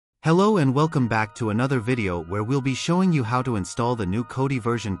Hello and welcome back to another video where we'll be showing you how to install the new Kodi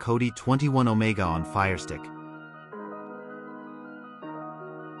version Kodi 21 Omega on Firestick.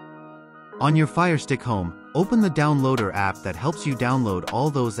 On your Firestick home, open the Downloader app that helps you download all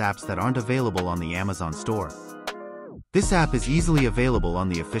those apps that aren't available on the Amazon store. This app is easily available on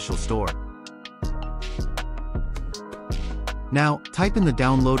the official store. Now, type in the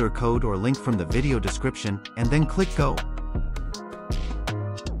downloader code or link from the video description and then click Go.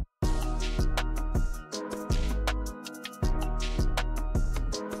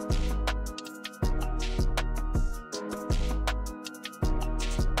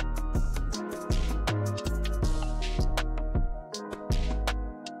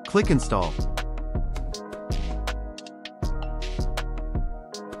 Click Install.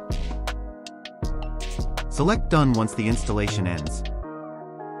 Select Done once the installation ends.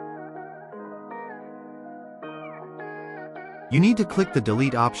 You need to click the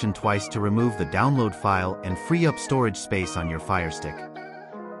Delete option twice to remove the download file and free up storage space on your Firestick.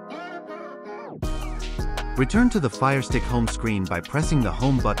 Return to the Firestick home screen by pressing the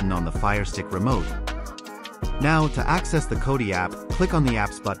Home button on the Firestick remote. Now, to access the Kodi app, click on the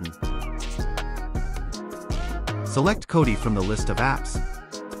Apps button. Select Kodi from the list of apps.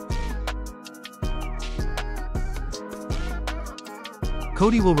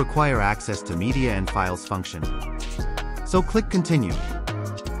 Kodi will require access to Media and Files function. So click Continue.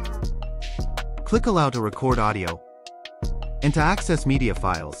 Click Allow to record audio and to access media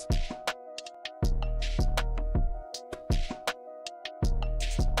files.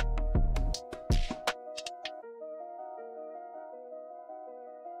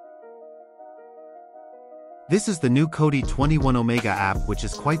 This is the new Kodi 21 Omega app, which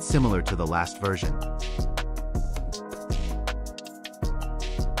is quite similar to the last version.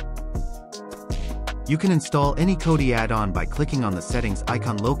 You can install any Kodi add-on by clicking on the settings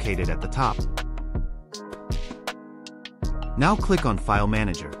icon located at the top. Now click on File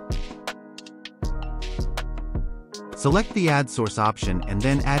Manager. Select the Add Source option and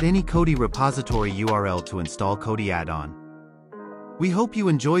then add any Kodi repository URL to install Kodi add-on. We hope you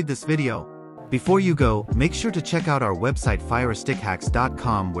enjoyed this video. Before you go, make sure to check out our website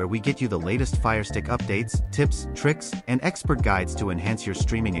firestickhacks.com, where we get you the latest Firestick updates, tips, tricks, and expert guides to enhance your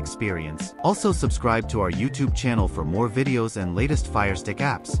streaming experience. Also subscribe to our YouTube channel for more videos and latest Firestick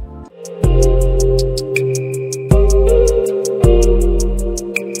apps.